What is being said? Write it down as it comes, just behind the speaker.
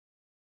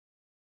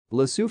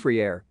La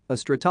Soufrière, a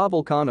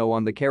stratovolcano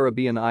on the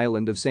Caribbean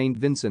island of Saint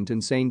Vincent in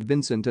Saint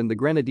Vincent and the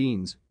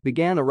Grenadines,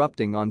 began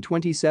erupting on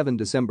 27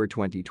 December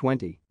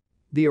 2020.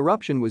 The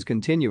eruption was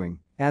continuing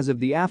as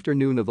of the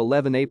afternoon of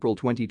 11 April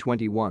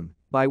 2021,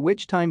 by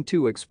which time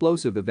two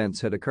explosive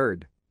events had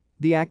occurred.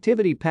 The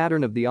activity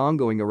pattern of the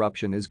ongoing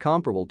eruption is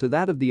comparable to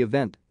that of the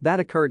event that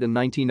occurred in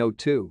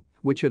 1902,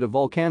 which had a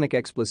volcanic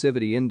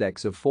explosivity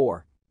index of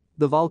 4.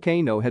 The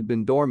volcano had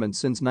been dormant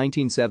since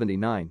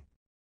 1979.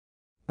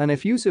 An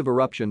effusive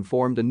eruption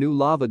formed a new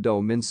lava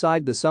dome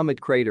inside the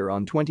summit crater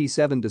on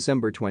 27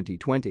 December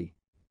 2020.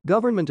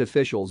 Government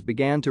officials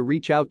began to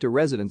reach out to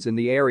residents in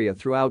the area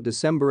throughout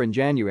December and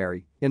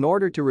January in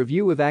order to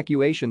review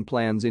evacuation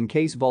plans in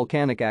case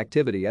volcanic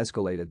activity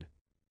escalated.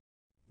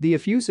 The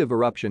effusive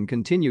eruption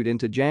continued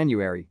into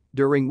January,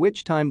 during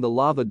which time the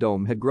lava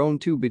dome had grown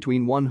to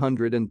between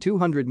 100 and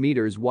 200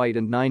 meters wide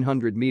and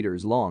 900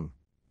 meters long.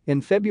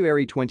 In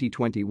February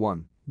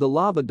 2021, the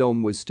lava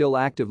dome was still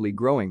actively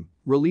growing,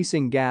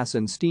 releasing gas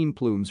and steam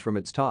plumes from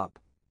its top.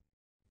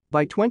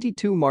 By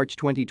 22 March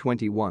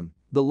 2021,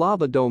 the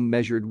lava dome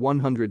measured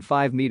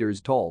 105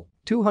 meters tall,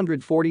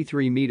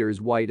 243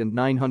 meters wide and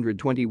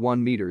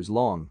 921 meters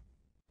long.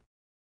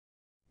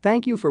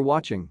 Thank you for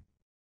watching.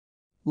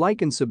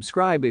 Like and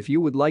subscribe if you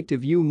would like to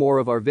view more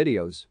of our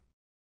videos.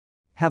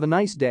 Have a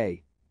nice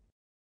day.